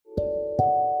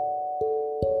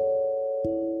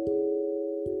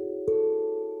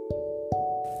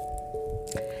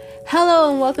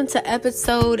Hello and welcome to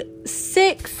episode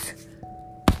 6,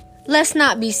 Let's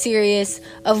Not Be Serious,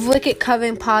 of Wicked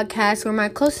Coven podcast, where my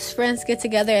closest friends get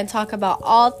together and talk about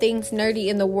all things nerdy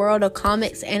in the world of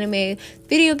comics, anime,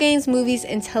 video games, movies,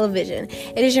 and television.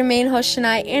 It is your main host,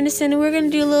 Shania Anderson, and we're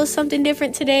going to do a little something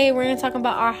different today. We're going to talk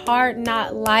about our hard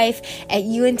knot life at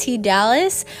UNT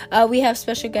Dallas. We have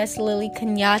special guests Lily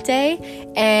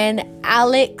Cañate and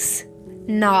Alex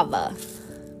Nava.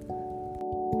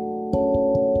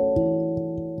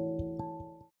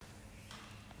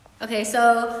 Okay,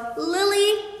 so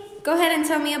Lily, go ahead and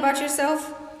tell me about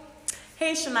yourself.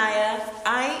 Hey Shania,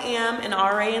 I am an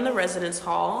RA in the residence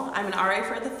hall. I'm an RA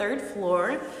for the 3rd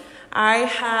floor. I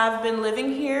have been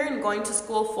living here and going to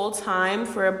school full time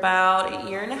for about a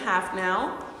year and a half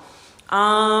now.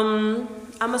 I'm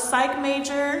a psych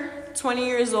major, 20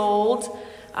 years old.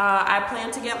 I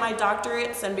plan to get my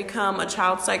doctorates and become a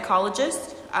child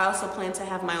psychologist. I also plan to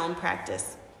have my own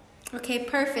practice. Okay,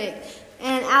 perfect.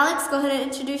 And Alex, go ahead and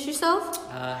introduce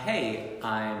yourself. Hey,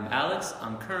 I'm Alex.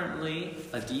 I'm currently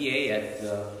a DA at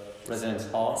the residence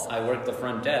hall. I work the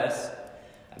front desk.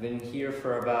 I've been here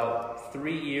for about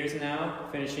 3 years now,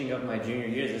 finishing up my junior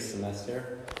year this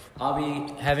semester. I'll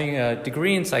be having a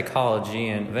degree in psychology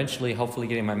and eventually hopefully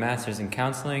getting my master's in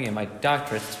counseling and my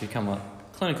doctorate to become a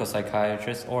clinical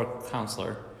psychiatrist or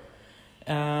counselor.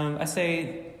 I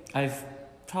say I've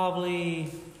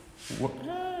probably...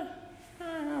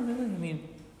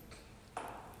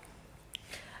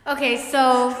 Okay,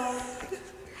 so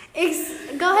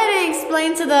go ahead and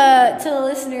explain to the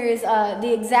listeners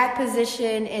the exact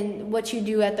position and what you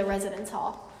do at the residence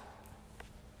hall.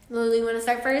 Lily, you want to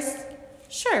start first?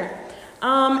 Sure.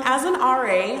 As an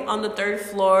RA on the 3rd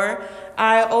floor,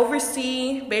 I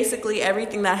oversee basically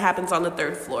everything that happens on the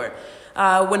 3rd floor.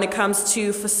 When it comes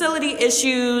to facility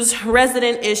issues,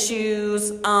 resident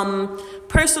issues,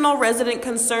 personal resident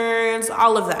concerns,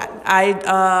 all of that. I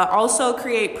also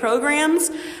create programs.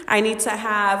 I need to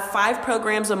have 5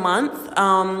 programs a month,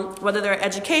 whether they're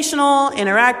educational,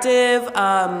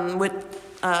 interactive,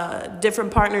 with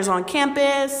different partners on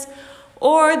campus,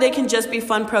 or they can just be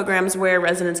fun programs where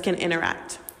residents can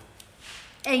interact.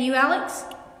 And you, Alex?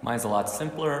 Mine's a lot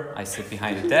simpler. I sit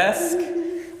behind a desk.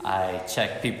 I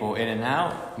check people in and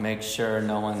out, make sure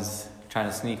no one's trying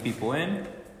to sneak people in.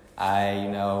 I,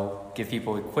 give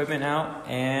people equipment out,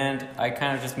 and I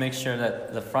kind of just make sure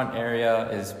that the front area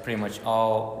is pretty much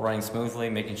all running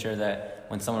smoothly, making sure that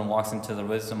when someone walks into the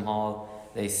wisdom hall,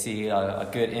 they see a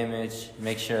good image,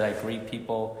 make sure I greet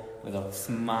people with a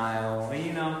smile,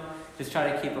 and, just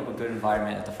try to keep up a good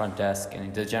environment at the front desk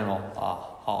and the general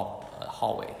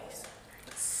hallways.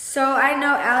 So I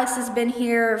know Alex has been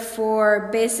here for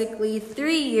basically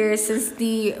 3 years since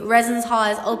the residence hall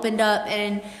has opened up,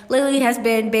 and Lily has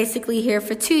been basically here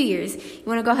for 2 years. You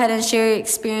want to go ahead and share your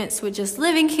experience with just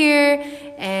living here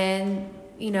and,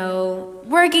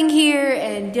 working here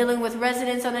and dealing with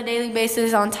residents on a daily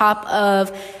basis on top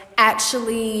of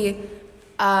actually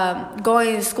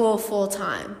going to school full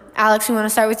time. Alex, you want to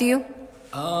start with you?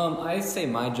 I'd say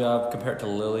my job compared to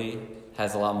Lily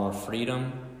has a lot more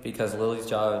freedom, because Lily's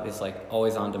job is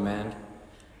always on demand.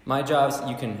 My job's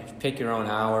you can pick your own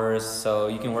hours, so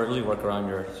you can really work around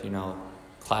your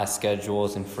class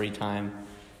schedules and free time.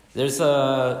 There's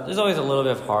always a little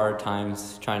bit of hard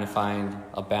times trying to find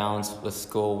a balance with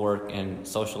school, work, and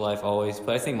social life always,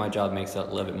 but I think my job makes it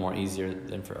a little bit more easier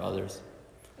than for others.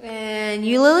 And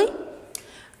you, Lily?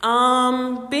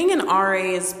 Being an RA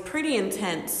is pretty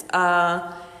intense.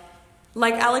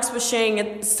 Like Alex was saying,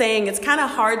 it's kind of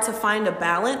hard to find a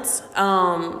balance.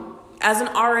 As an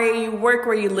RA, you work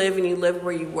where you live and you live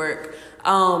where you work.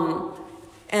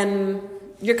 And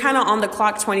you're kind of on the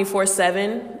clock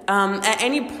 24/7. At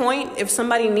any point, if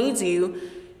somebody needs you,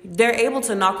 they're able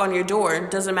to knock on your door.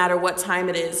 Doesn't matter what time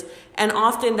it is. And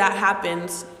often that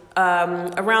happens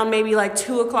around maybe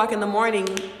 2 o'clock in the morning.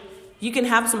 You can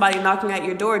have somebody knocking at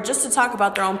your door just to talk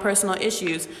about their own personal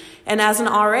issues. And as an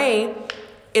RA,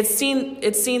 it's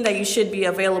seen that you should be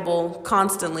available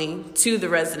constantly to the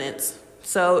residents.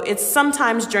 So it's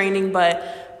sometimes draining,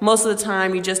 but most of the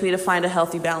time you just need to find a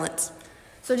healthy balance.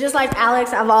 So just like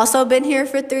Alex, I've also been here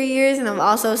for 3 years, and I've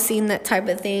also seen that type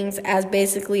of things as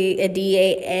basically a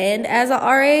DA and as a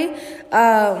RA.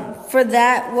 For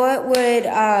that, what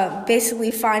would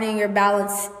basically finding your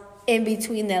balance in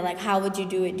between that, how would you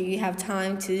do it? Do you have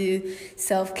time to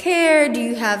self-care? Do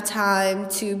you have time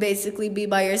to basically be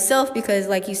by yourself? Because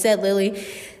like you said, Lily,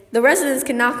 the residents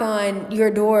can knock on your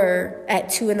door at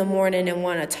 2 in the morning and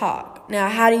want to talk. Now,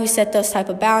 how do you set those type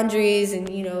of boundaries and,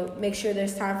 make sure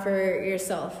there's time for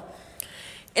yourself?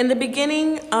 In the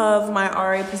beginning of my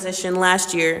RA position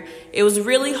last year, it was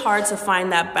really hard to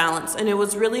find that balance, and it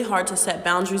was really hard to set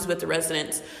boundaries with the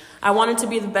residents. I wanted to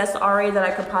be the best RA that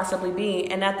I could possibly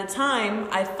be, and at the time,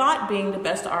 I thought being the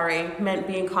best RA meant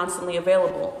being constantly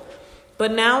available.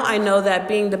 But now I know that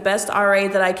being the best RA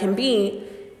that I can be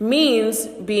means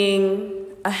being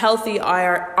a healthy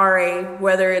RA,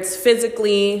 whether it's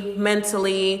physically,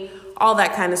 mentally, all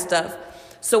that kind of stuff.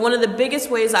 So one of the biggest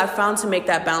ways I've found to make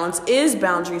that balance is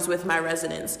boundaries with my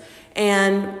residents.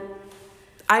 And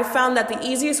I found that the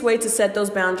easiest way to set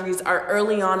those boundaries are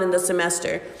early on in the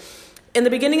semester. In the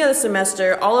beginning of the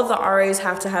semester, all of the RAs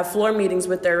have to have floor meetings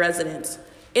with their residents.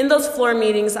 In those floor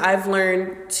meetings, I've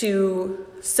learned to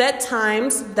set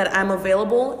times that I'm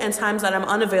available and times that I'm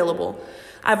unavailable.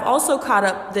 I've also caught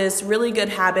up this really good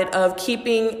habit of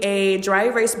keeping a dry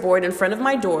erase board in front of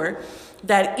my door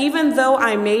that even though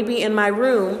I may be in my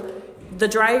room, the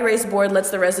dry erase board lets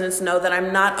the residents know that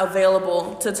I'm not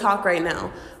available to talk right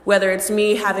now. Whether it's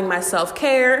me having my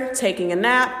self-care, taking a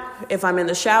nap, if I'm in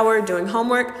the shower, doing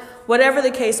homework, whatever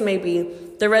the case may be,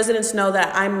 the residents know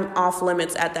that I'm off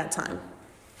limits at that time.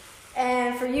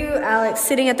 And for you, Alex,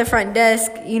 sitting at the front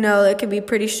desk, it can be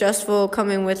pretty stressful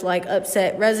coming with like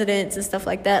upset residents and stuff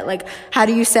like that. Like, how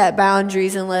do you set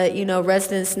boundaries and let,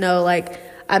 residents know, like,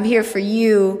 I'm here for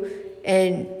you?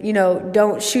 And,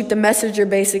 don't shoot the messenger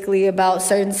basically about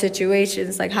certain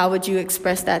situations. Like, how would you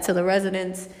express that to the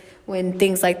residents when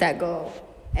things like that go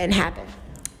and happen?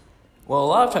 Well, a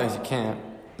lot of times you can't.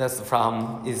 That's the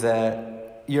problem, is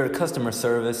that you're a customer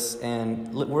service,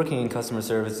 and working in customer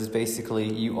service is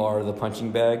basically you are the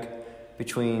punching bag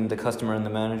between the customer and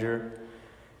the manager.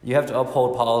 You have to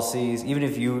uphold policies, even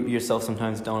if you yourself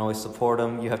sometimes don't always support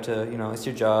them. You have to, it's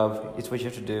your job. It's what you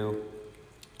have to do.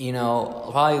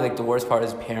 Probably like the worst part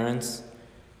is parents,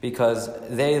 because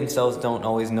they themselves don't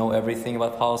always know everything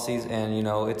about policies, and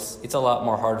it's a lot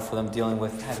more hard for them dealing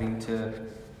with having to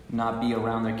not be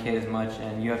around their kid as much,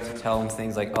 and you have to tell them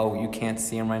things like, oh, you can't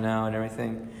see them right now and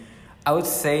everything. I would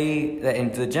say that,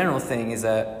 and the general thing is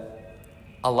that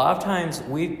a lot of times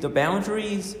the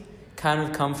boundaries kind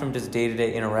of come from just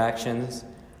day-to-day interactions.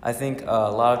 I think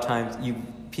a lot of times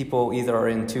people either are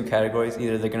in two categories.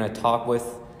 Either they're going to talk with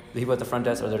the people at the front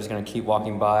desk, or they're just going to keep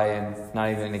walking by and not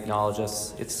even acknowledge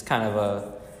us. It's kind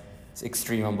of it's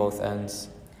extreme on both ends.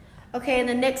 Okay, in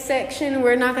the next section,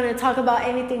 we're not going to talk about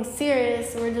anything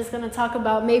serious. We're just going to talk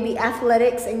about maybe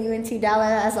athletics and UNT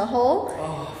Dallas as a whole.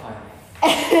 Oh, fine.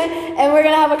 And we're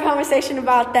going to have a conversation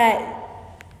about that.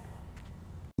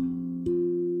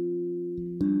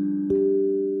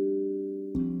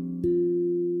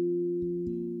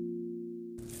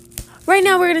 Right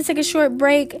now, we're going to take a short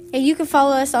break, and you can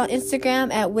follow us on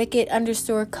Instagram at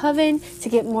wicked_coven to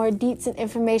get more deets and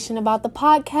information about the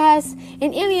podcast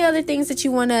and any other things that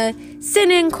you want to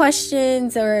send in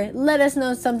questions or let us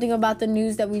know something about the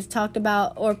news that we've talked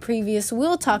about or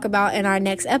we'll talk about in our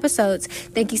next episodes.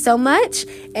 Thank you so much,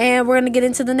 and we're going to get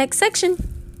into the next section.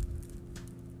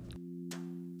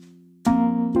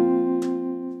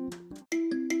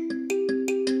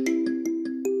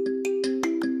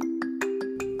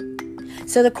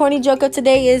 So the corny joke of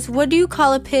today is, what do you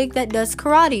call a pig that does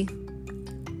karate?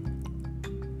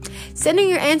 Sending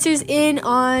your answers in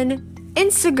on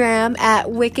Instagram at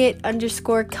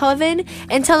wicked_coven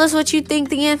and tell us what you think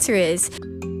the answer is.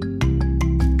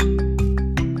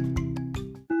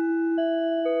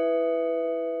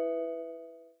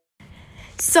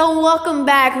 So welcome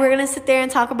back. We're going to sit there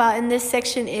and talk about, in this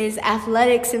section, is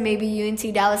athletics and maybe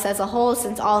UNT Dallas as a whole,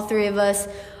 since all three of us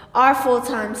are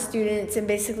full-time students and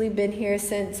basically been here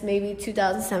since maybe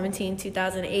 2017,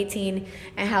 2018,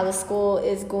 and how the school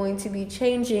is going to be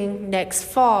changing next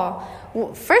fall.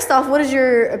 Well, first off, what is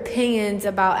your opinions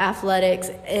about athletics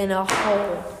in a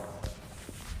whole?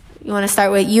 You want to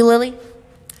start with you, Lily?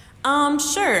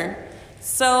 Sure.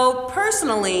 So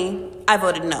personally, I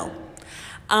voted no.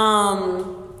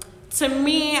 To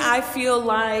me, I feel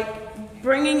like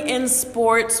bringing in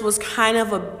sports was kind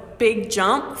of a big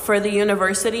jump for the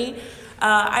university.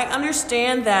 I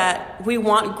understand that we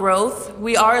want growth.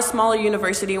 We are a smaller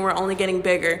university and we're only getting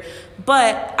bigger.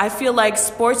 But I feel like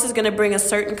sports is going to bring a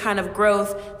certain kind of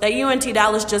growth that UNT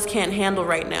Dallas just can't handle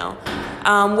right now.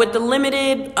 With the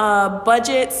limited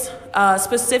budgets,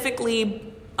 specifically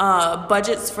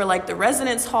budgets for like the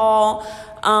residence hall,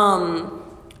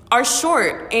 are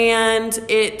short. And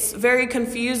it's very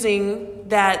confusing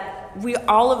that we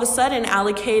all of a sudden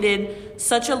allocated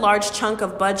such a large chunk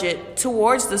of budget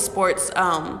towards the sports at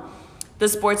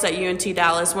UNT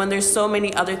Dallas, when there's so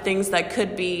many other things that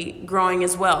could be growing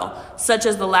as well, such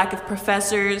as the lack of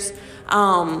professors,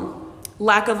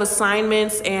 lack of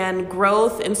assignments and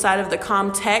growth inside of the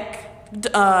ComTech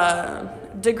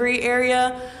degree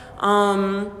area.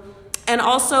 And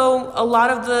also, a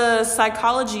lot of the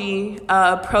psychology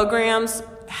programs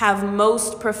have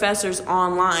most professors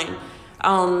online.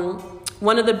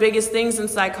 One of the biggest things in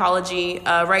psychology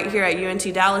right here at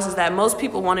UNT Dallas is that most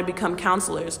people want to become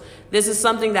counselors. This is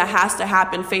something that has to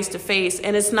happen face to face,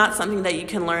 and it's not something that you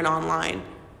can learn online.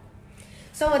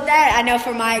 So with that, I know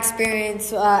from my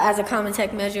experience as a common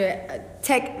tech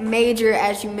major,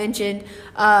 as you mentioned,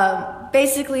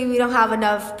 basically we don't have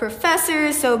enough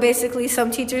professors. So basically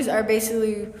some teachers are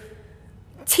basically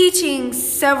teaching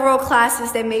several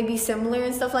classes that may be similar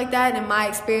and stuff like that. In my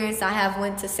experience, I have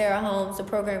went to Sarah Holmes, the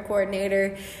program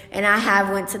coordinator, and I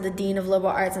have went to the dean of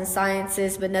liberal arts and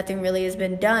sciences, but nothing really has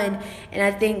been done. And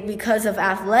I think because of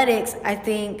athletics,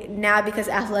 because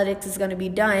athletics is going to be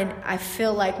done, I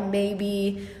feel like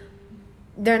maybe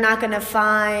they're not going to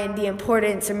find the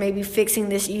importance or maybe fixing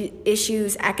these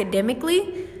issues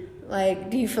academically. Like,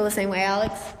 do you feel the same way,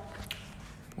 Alex?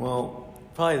 Well,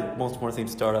 probably the most important thing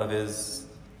to start off is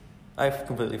I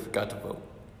completely forgot to vote.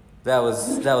 That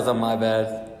was on my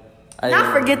bad.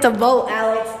 Not forget to vote,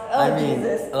 Alex.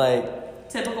 Jesus.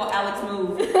 Typical Alex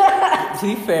move. To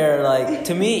be fair,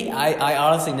 to me, I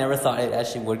honestly never thought it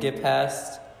actually would get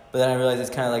passed. But then I realized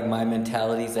it's kind of like my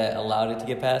mentalities that allowed it to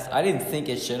get passed. I didn't think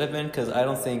it should have been because I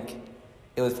don't think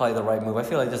it was probably the right move. I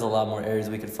feel like there's a lot more areas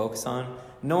we could focus on.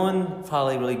 No one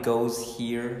probably really goes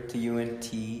here to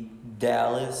UNT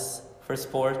Dallas for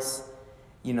sports.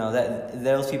 You know, that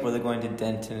those people are going to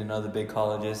Denton and other big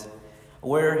colleges.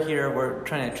 We're here, we're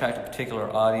trying to attract a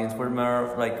particular audience. We're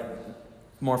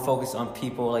more focused on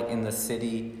people in the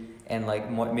city and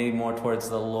maybe more towards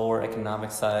the lower economic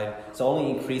side. So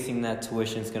only increasing that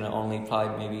tuition is going to only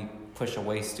probably maybe push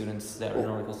away students that are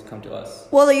normally supposed to come to us.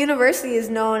 Well, the university is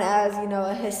known as,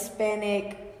 a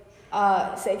Hispanic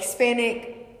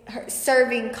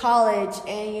serving college,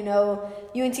 and,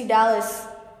 UNT Dallas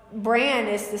brand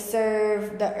is to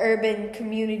serve the urban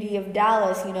community of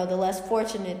Dallas, the less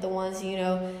fortunate, the ones,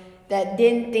 that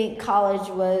didn't think college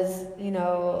was,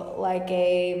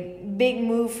 a big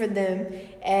move for them.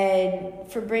 And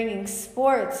for bringing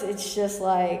sports, it's just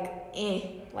I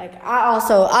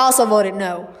also voted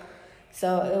no.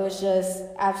 So it was just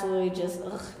absolutely just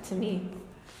to me.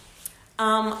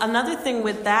 Another thing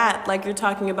with that, like you're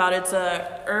talking about, it's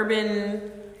a urban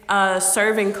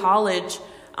serving college.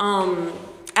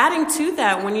 Adding to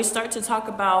that, when you start to talk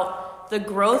about the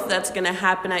growth that's going to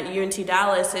happen at UNT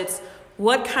Dallas, it's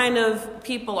what kind of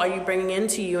people are you bringing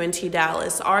into UNT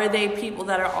Dallas? Are they people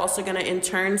that are also going to in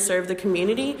turn serve the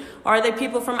community? Or are they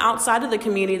people from outside of the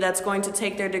community that's going to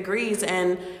take their degrees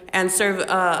and serve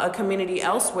a community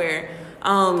elsewhere?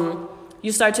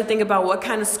 You start to think about what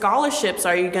kind of scholarships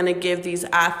are you going to give these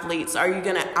athletes? Are you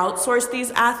going to outsource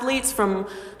these athletes from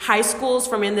high schools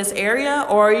from in this area?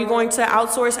 Or are you going to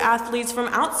outsource athletes from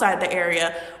outside the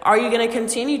area? Are you going to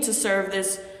continue to serve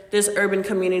this urban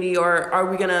community? Or are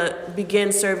we going to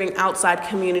begin serving outside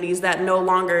communities that no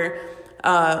longer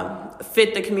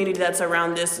fit the community that's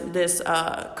around this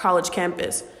college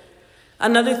campus?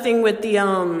 Another thing with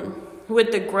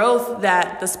the growth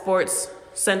that the sports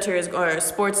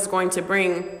is going to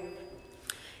bring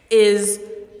is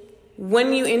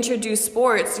when you introduce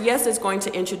sports, yes, it's going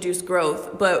to introduce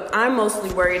growth, but I'm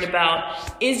mostly worried about,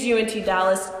 is UNT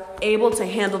Dallas able to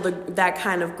handle that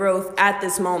kind of growth at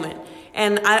this moment?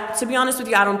 And to be honest with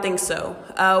you, I don't think so.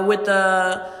 With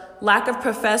the lack of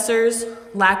professors,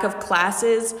 lack of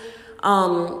classes,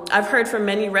 I've heard from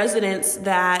many residents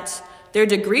that their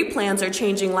degree plans are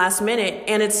changing last minute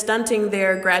and it's stunting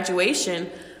their graduation.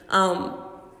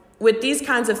 With these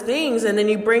kinds of things, and then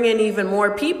you bring in even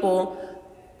more people,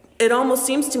 it almost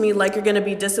seems to me like you're going to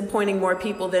be disappointing more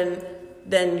people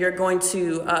than you're going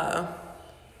to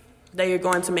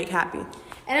make happy.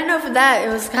 And I know for that, it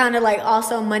was kind of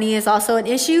also money is also an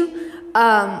issue.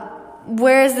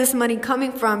 Where is this money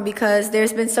coming from? Because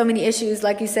there's been so many issues.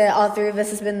 Like you said, all three of us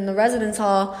has been in the residence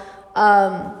hall.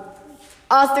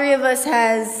 All three of us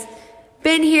has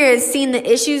been here and seen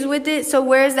the issues with it. So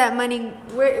where is that money?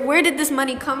 Where did this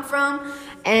money come from?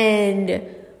 And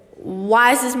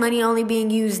why is this money only being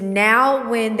used now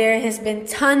when there has been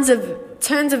tons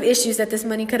of issues that this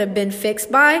money could have been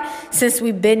fixed by since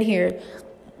we've been here?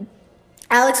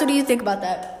 Alex, what do you think about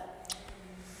that?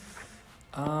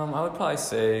 I would probably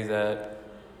say that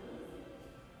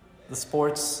the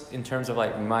sports, in terms of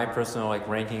my personal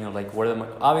ranking of where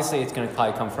obviously it's going to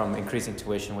probably come from increasing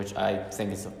tuition, which I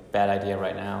think is a bad idea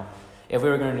right now. If we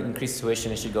were going to increase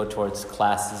tuition, it should go towards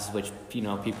classes, which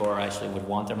people are actually would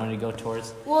want their money to go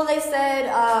towards. Well, they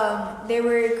said they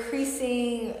were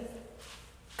increasing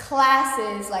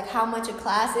classes, like how much a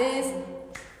class is,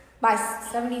 by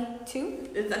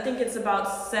 72. I think it's about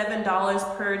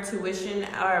 $7 per tuition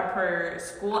or per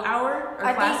school hour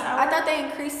or class hour. I thought they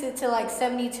increased it to like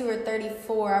 72 or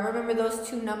 34. I remember those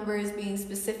two numbers being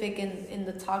specific in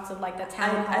the talks of like the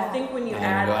town hall. I think when you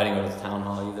I didn't go to the town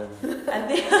hall either. I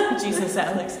think Jesus,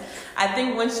 Alex. I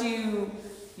think once you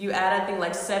add, I think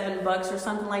like $7 or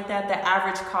something like that, the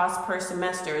average cost per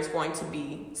semester is going to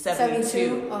be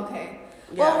 72. Okay.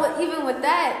 Yeah. Well, even with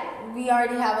that, we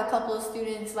already have a couple of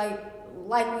students, like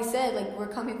we said, like we're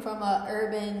coming from a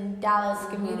urban Dallas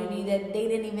community that they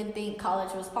didn't even think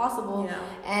college was possible. Yeah.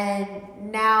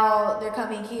 And now they're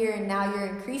coming here, and now you're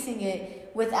increasing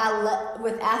it. With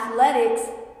athletics,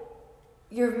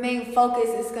 your main focus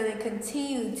is going to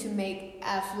continue to make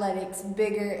athletics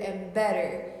bigger and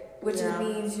better, which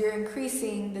means you're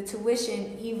increasing the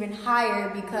tuition even higher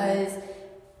because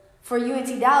for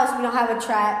UNT Dallas, we don't have a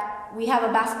track. We have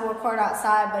a basketball court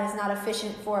outside, but it's not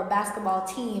efficient for a basketball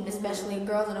team, especially a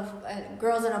girls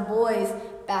and a boys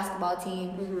basketball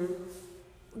team.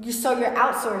 So you're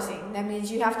outsourcing. That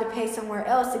means you have to pay somewhere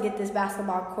else to get this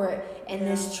basketball court and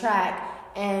this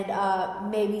track and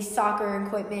maybe soccer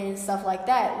equipment and stuff like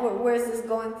that. Where's this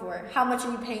going for? How much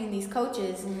are you paying these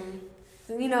coaches?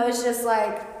 You know, it's just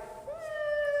like.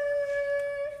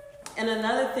 And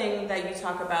another thing that you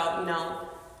talk about, you know,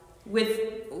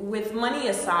 with money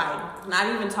aside, not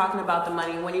even talking about the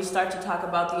money, when you start to talk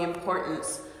about the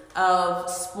importance of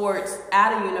sports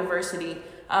at a university,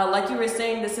 like you were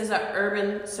saying, this is an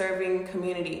urban serving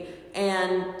community.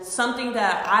 And something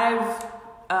that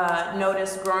I've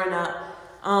noticed growing up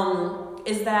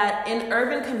is that in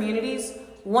urban communities,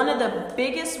 one of the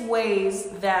biggest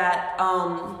ways that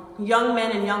young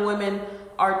men and young women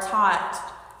are taught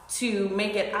to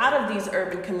make it out of these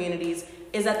urban communities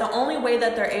is that the only way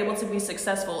that they're able to be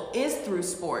successful is through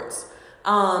sports.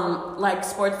 Like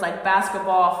sports like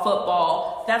basketball,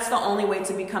 football, that's the only way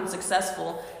to become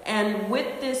successful. And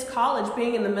with this college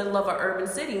being in the middle of an urban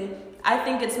city, I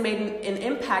think it's made an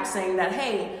impact saying that,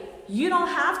 hey, you don't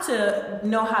have to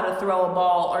know how to throw a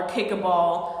ball or kick a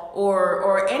ball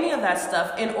or any of that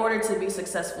stuff in order to be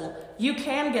successful. You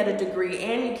can get a degree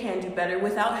and you can do better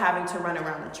without having to run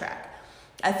around the track.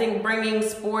 I think bringing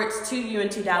sports to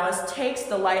UNT Dallas takes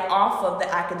the light off of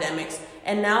the academics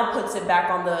and now puts it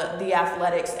back on the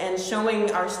athletics and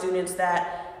showing our students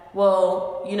that,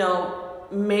 well, you know,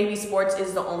 maybe sports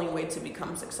is the only way to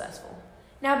become successful.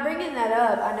 Now, bringing that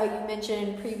up, I know you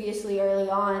mentioned previously early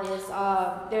on is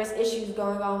there's issues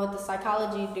going on with the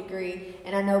psychology degree,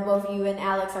 and I know both you and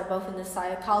Alex are both in the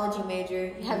psychology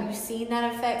major. Have you seen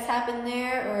that effects happen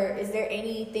there, or is there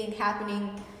anything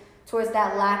happening towards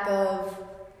that lack of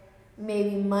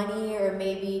maybe money or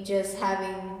maybe just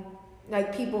having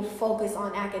like people focus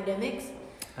on academics?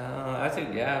 I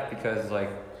think because like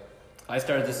I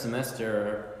started this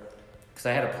semester because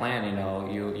I had a plan.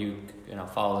 You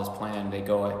follow this plan. They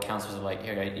go at counselors are like,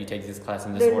 here, you take this class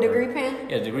in this order. The degree plan.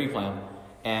 Yeah, degree plan.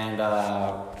 And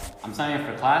I'm signing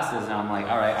up for classes, and I'm like,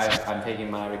 all right, I'm taking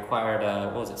my required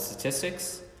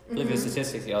statistics. I believe it was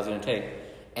statistics. I was gonna take.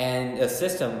 And the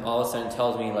system all of a sudden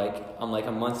tells me, like, I'm like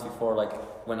a month before, like,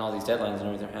 when all these deadlines and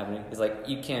everything are happening, it's like,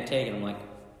 you can't take it. I'm like,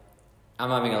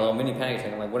 I'm having a little mini panic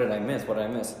attack. I'm like, what did I miss?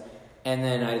 And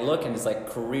then I look, and it's like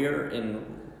career in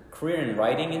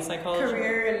writing in psychology.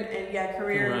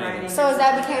 Career in writing. So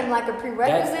that became like a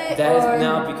prerequisite? That has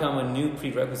now become a new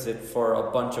prerequisite for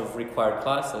a bunch of required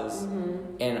classes.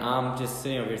 And I'm just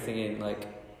sitting over here thinking, like,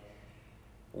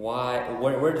 why?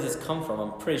 Where did this come from?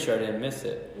 I'm pretty sure I didn't miss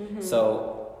it.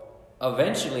 So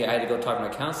eventually I had to go talk to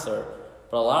my counselor.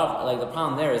 But a lot of, like, the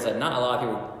problem there is that not a lot of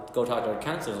people go talk to their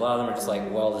counselors. A lot of them are just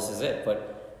like, well, this is it.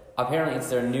 But apparently it's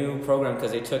their new program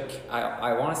because they took,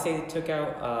 I want to say they took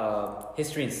out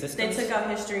history and systems. They took out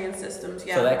history and systems,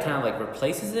 yeah. So that kind of like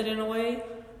replaces it in a way.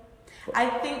 I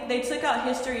think they took out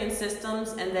history and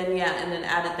systems and then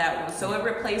added that one. So it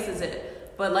replaces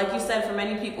it. But like you said, for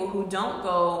many people who don't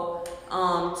go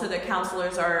to their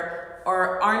counselors or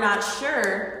are not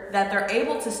sure that they're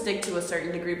able to stick to a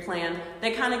certain degree plan,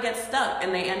 they kind of get stuck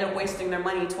and they end up wasting their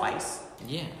money twice.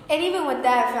 Yeah. And even with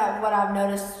that, what I've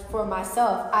noticed for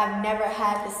myself, I've never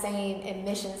had the same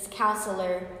admissions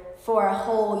counselor for a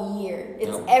whole year.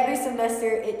 It's every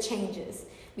semester it changes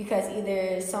because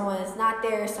either someone is not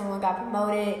there, someone got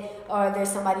promoted, or there's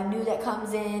somebody new that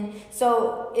comes in.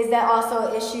 So is that also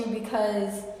an issue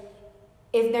because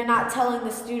if they're not telling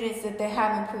the students that they're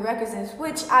having prerequisites,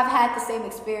 which I've had the same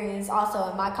experience also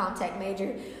in my contact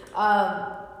major,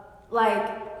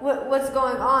 like what's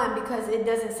going on, because it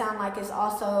doesn't sound like it's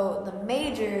also the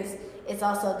majors. It's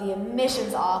also the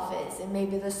admissions office and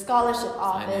maybe the scholarship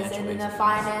office and then the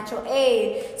financial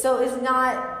aid. So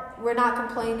we're not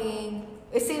complaining.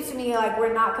 It seems to me like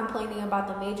we're not complaining about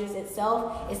the majors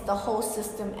itself. It's the whole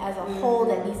system as a whole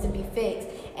that needs to be fixed.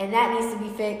 And that needs to be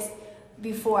fixed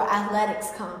before athletics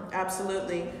come.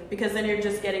 Absolutely. Because then you're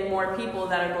just getting more people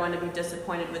that are going to be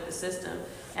disappointed with the system.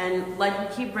 And like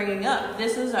we keep bringing up,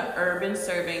 this is an urban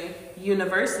serving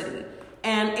university.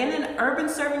 And in an urban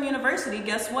serving university,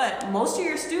 guess what? Most of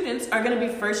your students are going to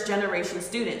be first generation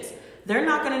students. They're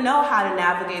not going to know how to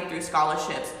navigate through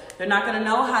scholarships. They're not going to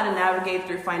know how to navigate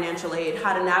through financial aid,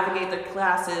 how to navigate their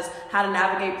classes, how to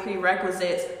navigate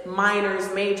prerequisites,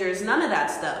 minors, majors, none of that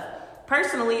stuff.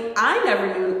 Personally, I never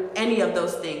knew any of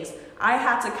those things. I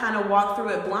had to kind of walk through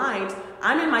it blind.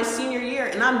 I'm in my senior year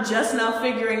and I'm just now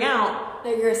figuring out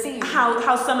that you're a senior.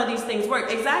 How some of these things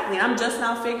work. Exactly. I'm just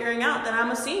now figuring out that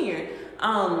I'm a senior.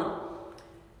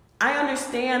 I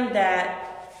understand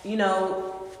that, you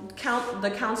know,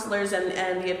 the counselors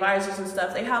and the advisors and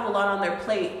stuff, they have a lot on their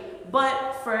plate.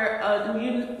 But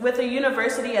with a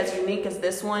university as unique as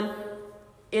this one,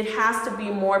 it has to be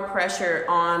more pressure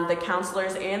on the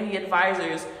counselors and the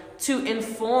advisors to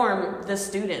inform the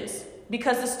students.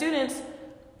 Because the students,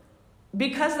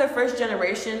 because they're first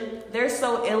generation, they're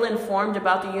so ill-informed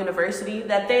about the university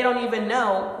that they don't even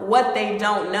know what they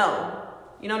don't know.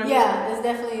 You know what I mean? Yeah, it's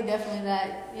definitely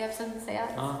that. You have something to say,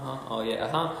 Alex? Oh, yeah.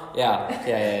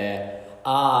 Yeah.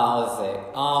 Let's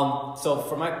say. So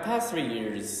for my past 3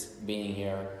 years being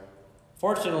here,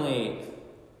 fortunately,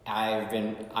 I've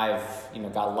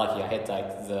got lucky. I hit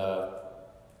like the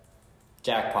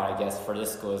jackpot, I guess, for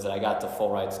this school is that I got the full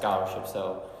ride scholarship.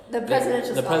 So the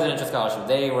presidential scholarship.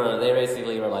 They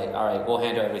basically were like, all right, we'll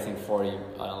handle everything for you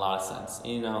in a lot of sense.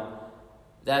 You know,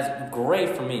 that's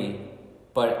great for me,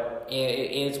 but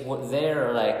it's what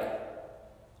they're like.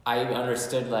 I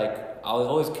understood, like, I was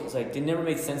always like, it never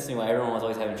made sense to me why everyone was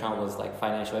always having trouble with like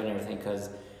financial aid and everything, because,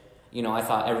 you know, I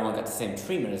thought everyone got the same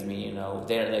treatment as me. You know,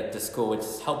 they're like, the school would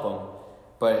just help them.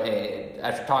 But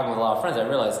after talking with a lot of friends, I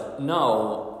realized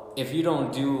no. If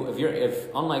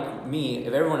unlike me,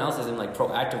 if everyone else isn't like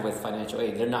proactive with financial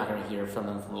aid, they're not going to hear from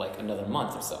them for like another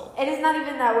month or so. It is not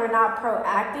even that we're not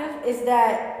proactive, it's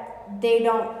that they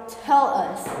don't tell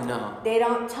us. No. They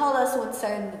don't tell us when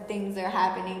certain things are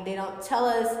happening. They don't tell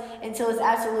us until it's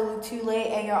absolutely too late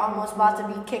and you're almost about to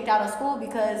be kicked out of school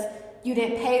because you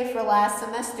didn't pay for last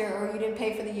semester or you didn't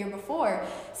pay for the year before.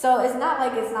 So it's not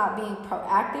like it's not being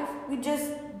proactive. We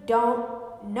just don't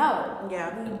know.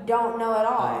 Yeah. We don't know at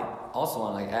all. I also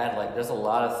want to like add, like, there's a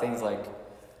lot of things, like,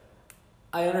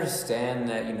 I understand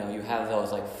that, you know, you have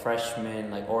those like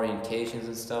freshman like orientations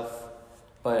and stuff,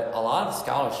 but a lot of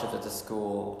scholarships at the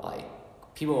school, like,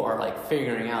 people are like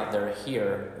figuring out they're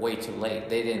here way too late.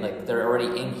 They're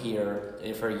already in here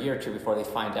for a year or two before they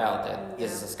find out that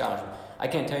this is a scholarship. I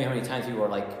can't tell you how many times people are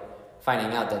like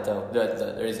finding out that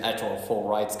there is actual full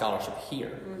ride scholarship here.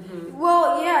 Mm-hmm.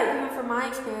 Well, yeah, even from my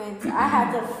experience, I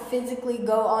had to physically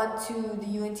go onto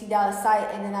the UNT Dallas site,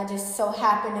 and then I just so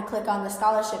happened to click on the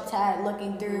scholarship tab,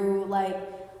 looking through like,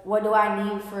 what do I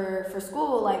need for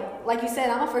school? Like you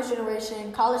said, I'm a first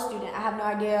generation college student. I have no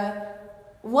idea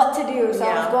what to do, so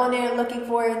I was going there and looking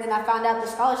for it, and then I found out the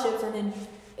scholarships, and then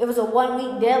it was a 1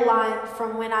 week deadline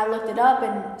from when I looked it up,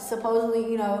 and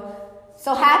supposedly, you know,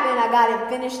 so happened I got it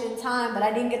finished in time, but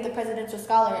I didn't get the presidential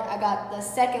scholar. I got the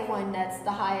second one that's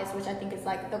the highest, which I think is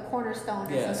like the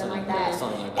cornerstone or something like that.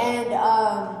 Something like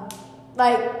that.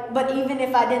 And but even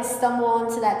if I didn't stumble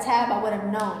onto that tab, I would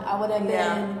have known. I would have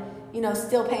been, you know,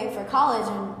 still paying for college,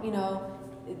 and you know,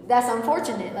 that's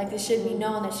unfortunate. Like, this should be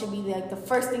known. That should be like the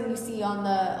first thing you see on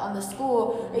the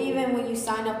school, or even when you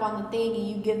sign up on the thing and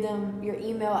you give them your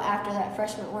email after that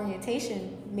freshman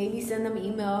orientation. Maybe send them an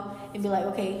email and be like,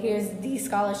 okay, here's these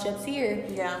scholarships here.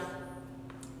 Yeah.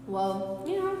 Well,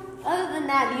 you know, other than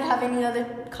that, do you have any other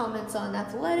comments on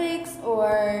athletics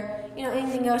or, you know,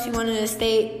 anything else you wanted to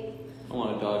state? I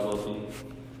want a dodgeball team.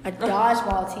 A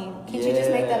dodgeball team? Can't you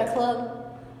just make that a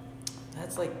club?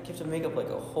 That's like, you have to make up like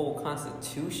a whole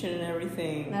constitution and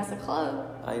everything. That's a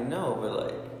club. I know,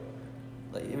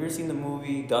 but like, have you ever seen the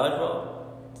movie Dodgeball?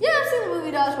 Yeah, I've seen the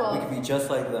movie Dodgeball. We could be just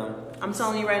like them. I'm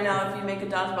telling you right now, if you make a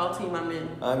dodgeball team, I'm in.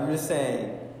 I'm just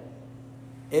saying,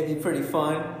 it'd be pretty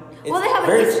fun. Well, they have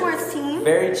an esports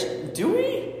team. Do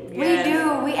we? Yes. We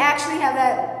do. We actually have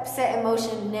that set in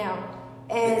motion now.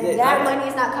 And that money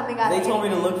is not coming out. They told me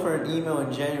to look for an email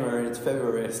in January, and it's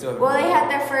February. I still haven't. Well, they had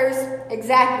their first,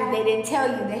 exactly, they didn't tell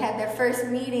you. They had their first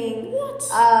meeting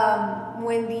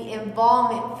when the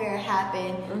embalmment fair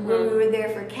happened, where we were there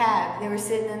for CAB. They were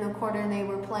sitting in the corner and they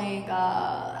were playing,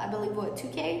 I believe,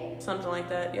 2K? Something like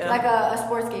that, yeah. Like a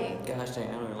sports game. Gosh dang,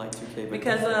 I don't even like 2K.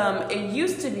 Because it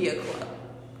used to be a club.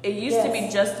 It used to be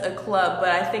just a club, but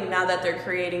I think now that they're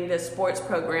creating this sports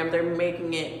program, they're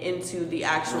making it into the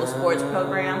actual sports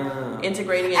program,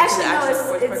 integrating it into the actual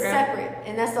sports program. It's separate,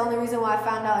 and that's the only reason why I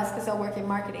found out is because I work in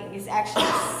marketing. It's actually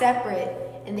separate,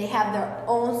 and they have their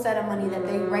own set of money that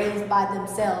they raise by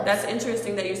themselves. That's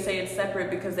interesting that you say it's separate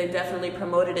because they definitely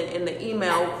promoted it in the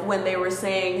email when they were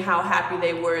saying how happy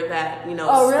they were that, you know,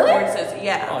 sports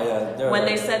is, when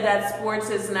they said that sports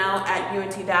is now at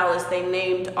UNT Dallas, they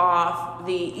named off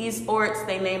the esports,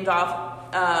 they named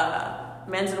off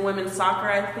men's and women's soccer,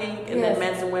 I think, and then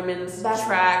men's and women's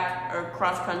track or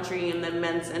cross country, and then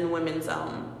men's and women's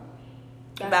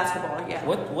basketball, yeah.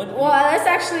 What? Well, that's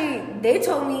actually, they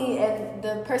told me, and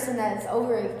the person that's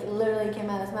over it literally came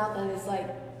out of his mouth, and it's like,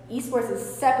 esports is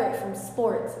separate from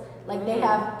sports. Like, they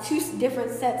have two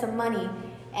different sets of money,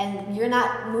 and you're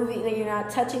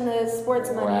not touching the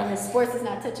sports money, and the sports is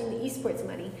not touching the esports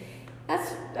money.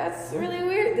 That's really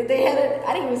weird that they had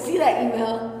I didn't even see that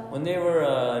email. When they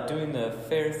were doing the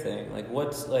fair thing, like,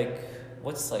 what's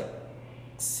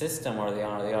system are they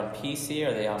on? Are they on PC?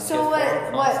 Are they on So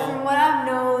PS4, what from what I've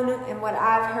known and what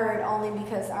I've heard, only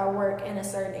because I work in a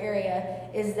certain area,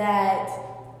 is that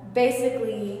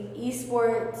basically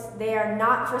esports, they are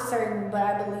not for certain, but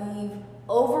I believe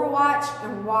Overwatch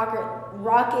and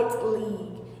Rocket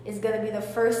League is going to be the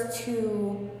first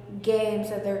two games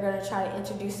that they're going to try to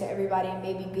introduce to everybody and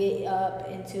maybe get up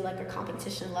into like a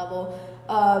competition level.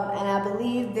 And I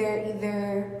believe they're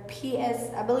either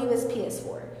I believe it's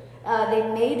PS4. They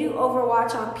may do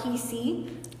Overwatch on PC.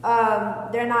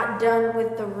 They're not done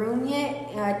with the room yet,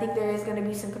 and I think there is going to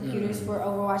be some computers for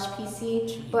Overwatch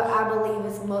PC, but I believe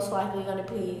it's most likely going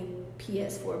to be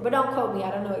PS4. But don't quote me, I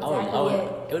don't know exactly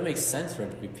yet. It would make sense for it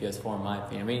to be PS4 in my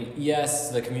opinion. I mean, yes,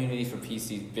 the community for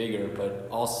PC is bigger, but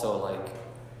also like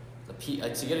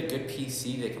to get a good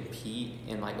PC to compete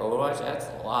in like Overwatch, that's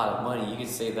a lot of money. You could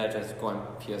save that just going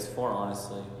PS4,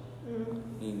 honestly. I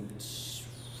mean,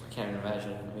 I can't even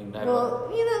imagine. I mean,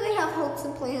 they have hopes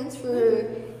and plans for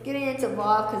getting into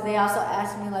Valve, because they also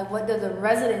asked me like, what do the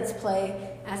residents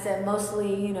play? I said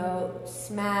mostly,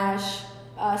 Smash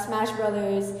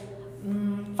Brothers,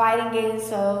 fighting games,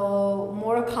 so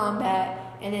Mortal Kombat,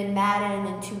 and then Madden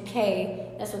and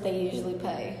 2K. That's what they usually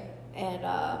play. And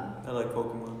I like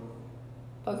Pokemon.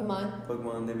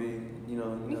 Pokemon, they be,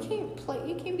 You can't play.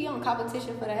 You can't be on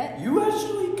competition for that. You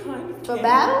actually kind of for can.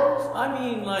 battles. I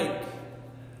mean, like,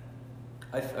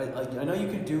 I know you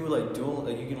can do like dual,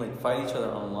 like you can like fight each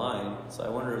other online. So I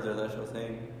wonder if there's that actual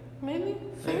thing. Maybe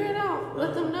figure it out.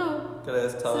 Let them know. Gotta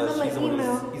ask Talas. Send them an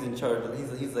email. He's in charge.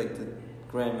 He's like the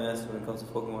grandmaster when it comes to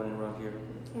Pokemon around here.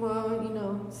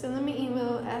 Well, send them an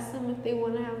email. Ask them if they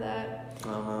want to have that.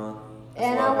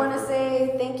 And I want to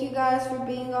say thank you guys for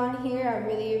being on here. I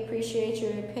really appreciate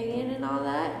your opinion and all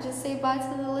that. Just say bye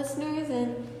to the listeners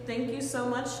and thank you so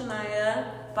much,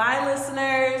 Shania. Bye,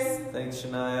 listeners. Thanks,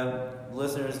 Shania.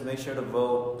 Listeners, make sure to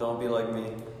vote. Don't be like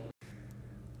me.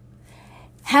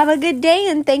 Have a good day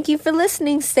and thank you for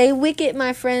listening. Stay wicked,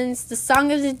 my friends. The song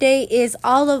of the day is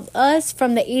All of Us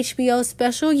from the HBO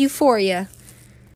special Euphoria.